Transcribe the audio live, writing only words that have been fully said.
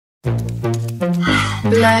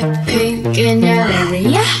Blackpink in your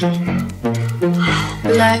area.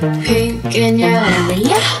 Blackpink in your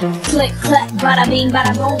area. Click clack bada bing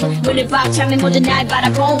bada boom. 우리 벅차면 모든 날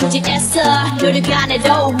바라봄. 무지했어 노력 안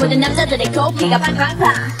해도 모든 남자들의 고삐가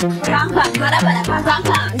팡팡팡 팡팡 바라바라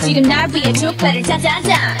팡팡팡. 지금 날 위해 축배를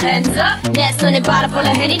짜자잔. Hands up 내 손을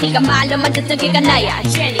바라볼라 해니 네가 말로만 듣던 걔가 나야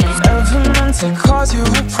제니. Never meant to cause you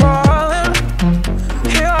a problem.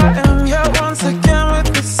 Here I am yet once again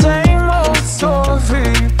with the same old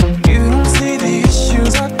story. You don't see the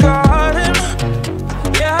issues I got in.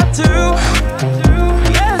 Yeah I do,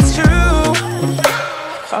 yeah it's true.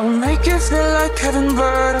 I'll make you feel like heaven,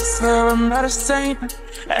 but I swear I'm not a saint.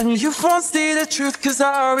 And you won't see the truth cause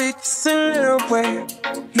I'll be kissing it away.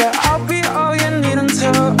 Yeah, I'll be all you need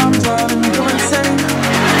until I'm driving you insane.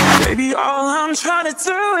 Baby, all I'm trying to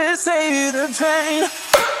do is save you the pain.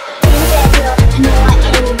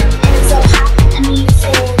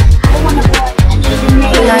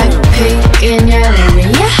 Blackpink in your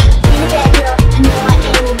area.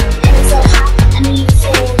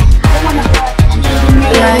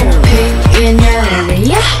 Blackpink in your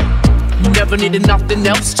area. Never needed nothing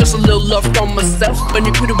else, just a little love from myself. And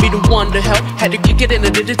you couldn't be the one to help. Had to kick it in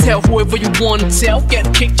and didn't tell whoever you want to tell.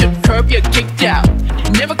 Get kicked to the curb, get kicked out.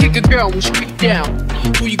 Never kick a girl when she kicked down.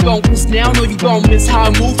 Who you gon' miss now? Know you gon' miss how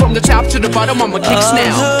I move from the top to the bottom on my kicks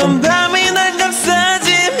now. 밤이 날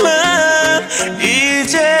감싸지만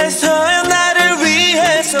이제서야 나를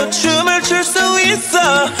위해서 춤을 출 수 있어.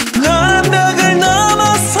 넌 벽을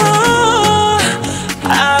넘어서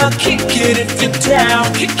I'll kick it if you're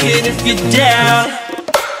down, kick it if you're down.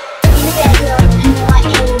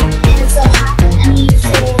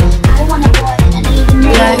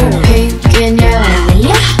 Blackpink in your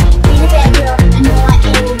area.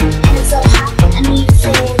 Blackpink in your area.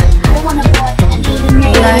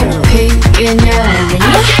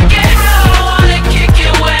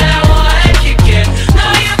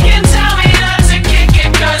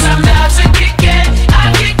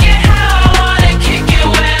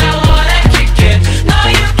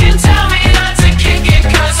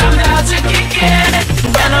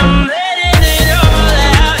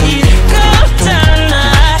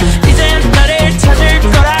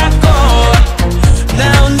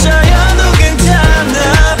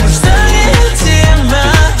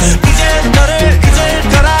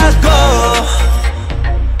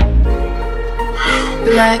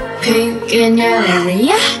 Blackpink in your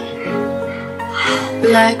area.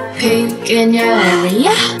 Blackpink in your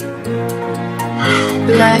area.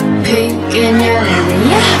 Blackpink in your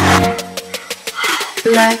area.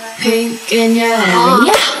 Blackpink in your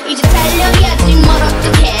area. 이제 달려야지 뭘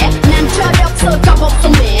어떡해. 난 저력서 겁없어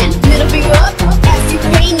man. Little bit up as you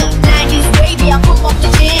rainy 90s baby I'm up the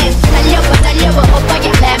gym. 달려봐 달려봐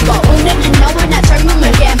오빠야 Lambo. 오늘은 너와 나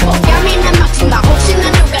젊음을 깨.